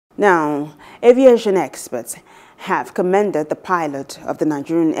Now, aviation experts have commended the pilot of the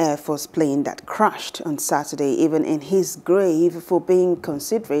Nigerian Air Force plane that crashed on Saturday, even in his grave, for being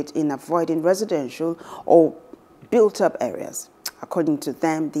considerate in avoiding residential or built-up areas. According to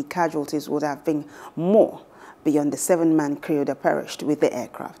them, the casualties would have been more beyond the 7-man crew that perished with the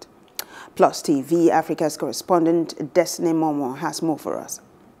aircraft. Plus TV Africa's correspondent Destiny Momoh has more for us.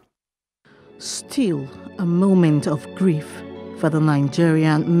 Still a moment of grief for the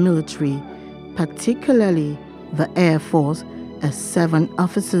Nigerian military, particularly the Air Force, as 7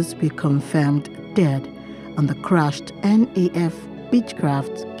 officers were confirmed dead on the crashed NAF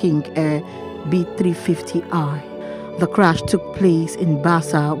Beechcraft King Air B350I. The crash took place in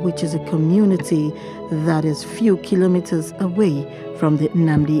Basa, which is a community that is few kilometers away from the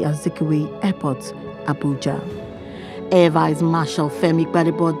Nnamdi Azikiwe Airport, Abuja. Air Vice Marshal Femi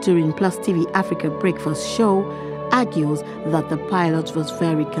Gbadebo during Plus TV Africa Breakfast Show argues that the pilot was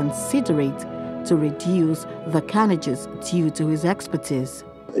very considerate to reduce the carnages due to his expertise.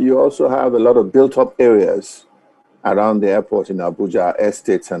 You also have a lot of built-up areas around the airport in Abuja,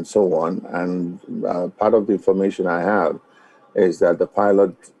 estates and so on. And part of the information I have is that the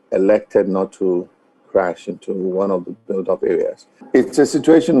pilot elected not to crash into one of the built-up areas. It's a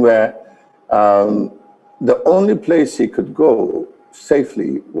situation where the only place he could go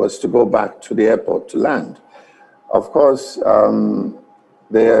safely was to go back to the airport to land. Of course,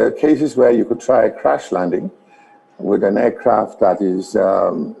 there are cases where you could try a crash landing with an aircraft that is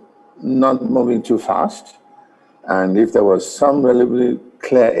not moving too fast. And if there was some relatively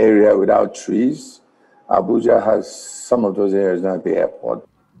clear area without trees, Abuja has some of those areas at the airport.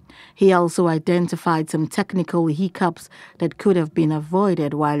 He also identified some technical hiccups that could have been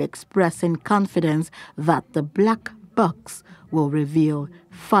avoided while expressing confidence that the black box will reveal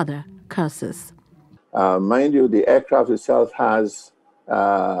further causes. Mind you, the aircraft itself has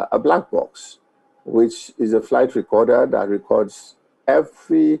a black box, which is a flight recorder that records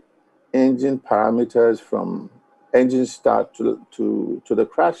every engine parameters from engine start to the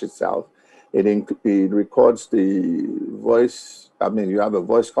crash itself. It records the voice. I mean, you have a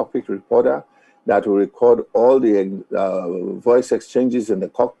voice cockpit recorder that will record all the voice exchanges in the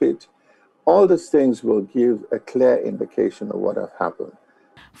cockpit. All these things will give a clear indication of what has happened.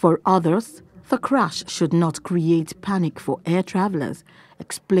 For others, the crash should not create panic for air travelers,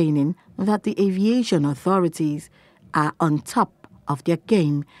 explaining that the aviation authorities are on top of their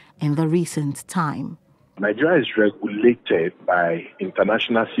game in the recent time. Nigeria is regulated by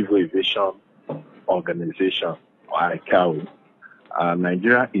International Civil Aviation Organization, or ICAO.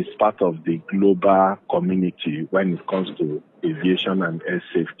 Nigeria is part of the global community when it comes to aviation and air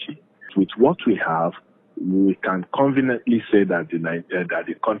safety. With what we have, we can conveniently say that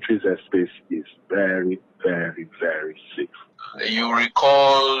the country's airspace is very, very, very safe. You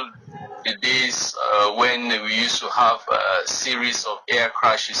recall the days when we used to have a series of air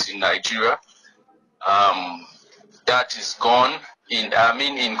crashes in Nigeria. That is gone.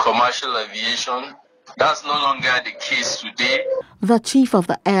 In commercial aviation, that's no longer the case today. The Chief of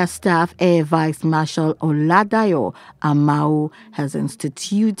the Air Staff, Air Vice Marshal Oladayo Amao, has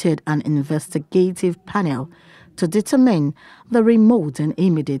instituted an investigative panel to determine the remote and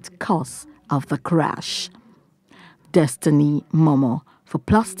immediate cause of the crash. Destiny Momoh for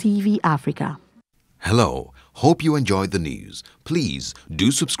Plus TV Africa. Hello, hope you enjoyed the news. Please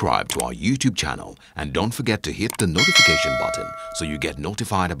do subscribe to our YouTube channel and don't forget to hit the notification button so you get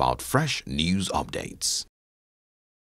notified about fresh news updates.